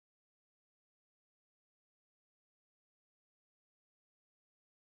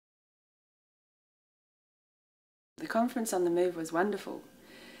The conference on the move was wonderful.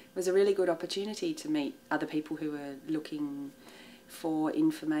 It was a really good opportunity to meet other people who were looking for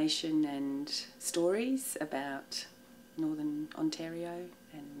information and stories about Northern Ontario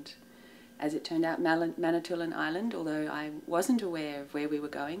and, as it turned out, Manitoulin Island, although I wasn't aware of where we were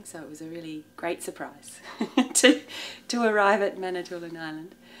going, so it was a really great surprise to arrive at Manitoulin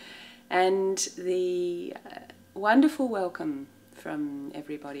Island. And the wonderful welcome from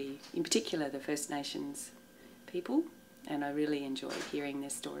everybody, in particular the First Nations people, and I really enjoyed hearing their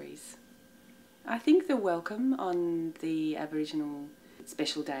stories. I think the welcome on the Aboriginal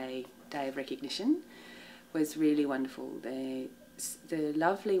Special Day of Recognition was really wonderful. The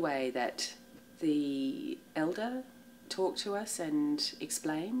lovely way that the elder talked to us and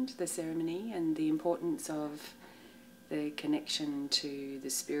explained the ceremony and the importance of the connection to the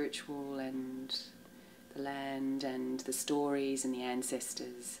spiritual and the land and the stories and the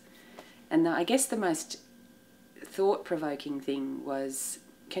ancestors. And I guess the most thought-provoking thing was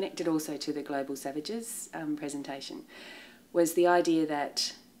connected also to the Global Savages presentation, was the idea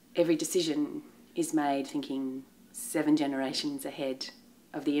that every decision is made thinking 7 generations ahead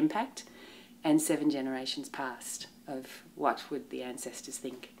of the impact and 7 generations past of what would the ancestors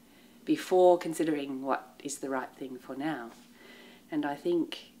think before considering what is the right thing for now. And I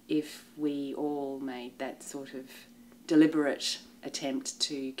think if we all made that sort of deliberate attempt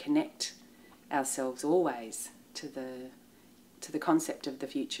to connect ourselves always to the concept of the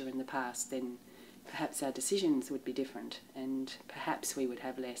future and the past, then perhaps our decisions would be different, and perhaps we would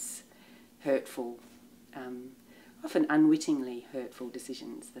have less hurtful, often unwittingly hurtful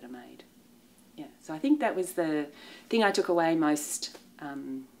decisions that are made. Yeah, so I think that was the thing I took away most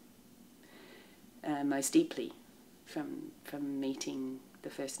deeply from meeting the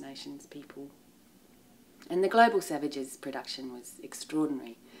First Nations people. And the Global Savages production was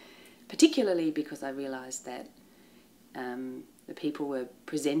extraordinary, particularly because I realised that the people were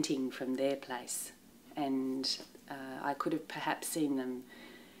presenting from their place, and I could have perhaps seen them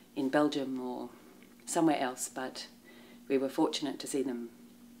in Belgium or somewhere else, but we were fortunate to see them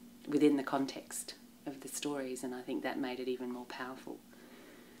within the context of the stories, and I think that made it even more powerful.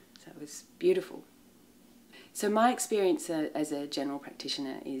 So it was beautiful. So my experience as a general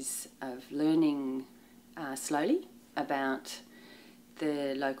practitioner is of learning slowly about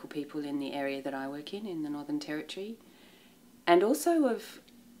the local people in the area that I work in the Northern Territory, and also of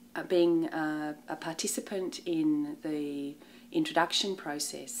being a participant in the introduction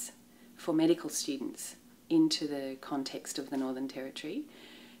process for medical students into the context of the Northern Territory.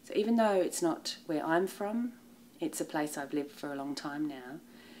 So even though it's not where I'm from, it's a place I've lived for a long time now,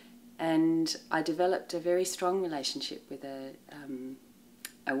 and I developed a very strong relationship with a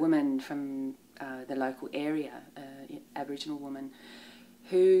woman from the local area, Aboriginal woman,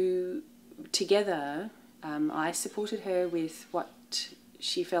 who together I supported her with what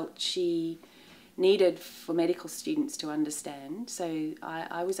she felt she needed for medical students to understand. So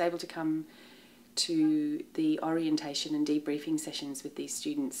I was able to come to the orientation and debriefing sessions with these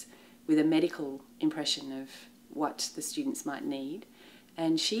students with a medical impression of what the students might need.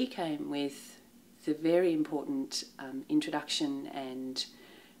 And she came with the very important introduction and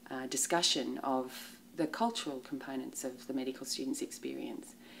discussion of the cultural components of the medical students'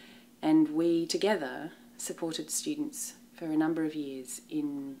 experience. And we together supported students for a number of years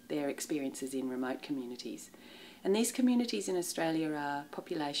in their experiences in remote communities. And these communities in Australia are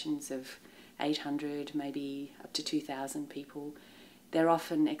populations of 800, maybe up to 2,000 people. They're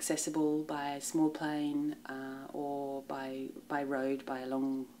often accessible by a small plane or by road by a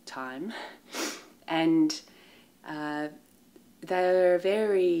long time. And they're a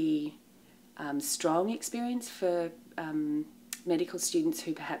very strong experience for medical students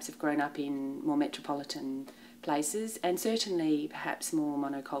who perhaps have grown up in more metropolitan places, and certainly perhaps more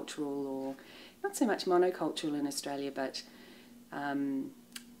monocultural, or not so much monocultural in Australia, but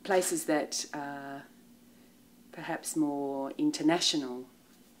places that are perhaps more international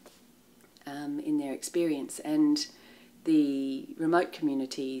in their experience. And the remote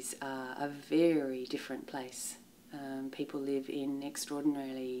communities are a very different place. People live in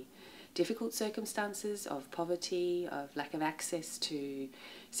extraordinarily difficult circumstances of poverty, of lack of access to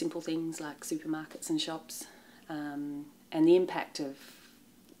simple things like supermarkets and shops, and the impact of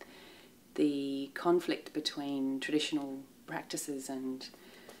the conflict between traditional practices and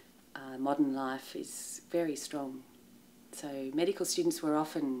modern life is very strong. So medical students were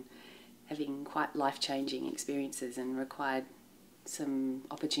often having quite life-changing experiences and required some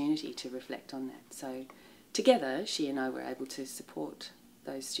opportunity to reflect on that. So together, she and I were able to support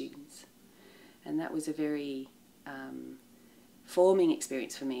those students. And that was a very forming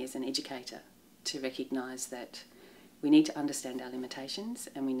experience for me as an educator, to recognise that we need to understand our limitations,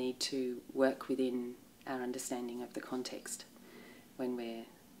 and we need to work within our understanding of the context when we're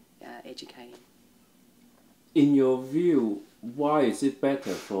educating. In your view, why is it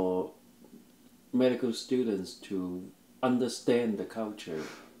better for medical students to understand the culture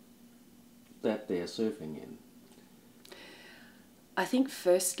that they are serving in? I think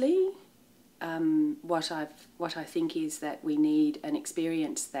firstly, what I think is that we need an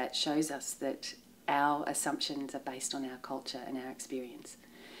experience that shows us that our assumptions are based on our culture and our experience.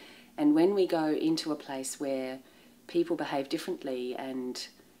 And when we go into a place where people behave differently and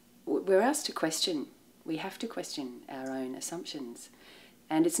we're asked to question, we have to question our own assumptions.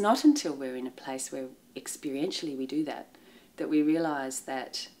 And it's not until we're in a place where experientially we do that, that we realise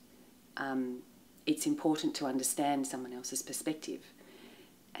that it's important to understand someone else's perspective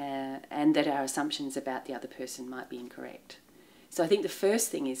and that our assumptions about the other person might be incorrect. So I think the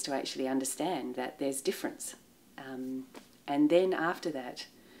first thing is to actually understand that there's difference. And then after that,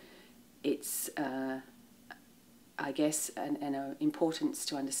 it's, I guess, an importance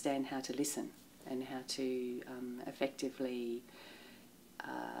to understand how to listen and how to effectively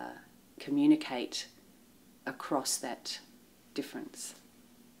communicate across that difference.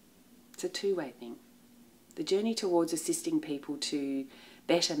 It's a two-way thing. The journey towards assisting people to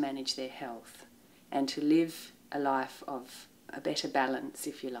better manage their health and to live a life of a better balance,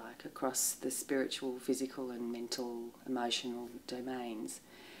 if you like, across the spiritual, physical and mental, emotional domains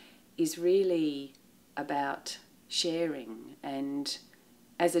is really about sharing. And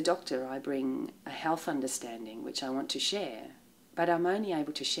as a doctor, I bring a health understanding which I want to share, but I'm only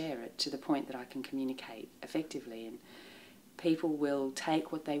able to share it to the point that I can communicate effectively, and people will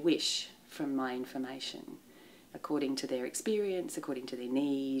take what they wish from my information according to their experience, according to their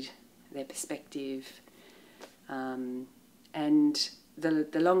need, their perspective. And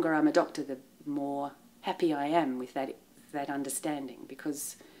the longer I'm a doctor, the more happy I am with that understanding,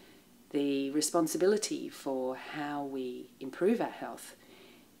 because the responsibility for how we improve our health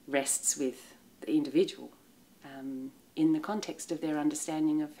rests with the individual in the context of their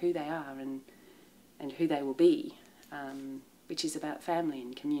understanding of who they are and who they will be, which is about family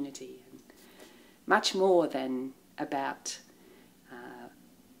and community, and much more than about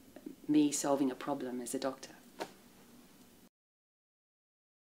me solving a problem as a doctor.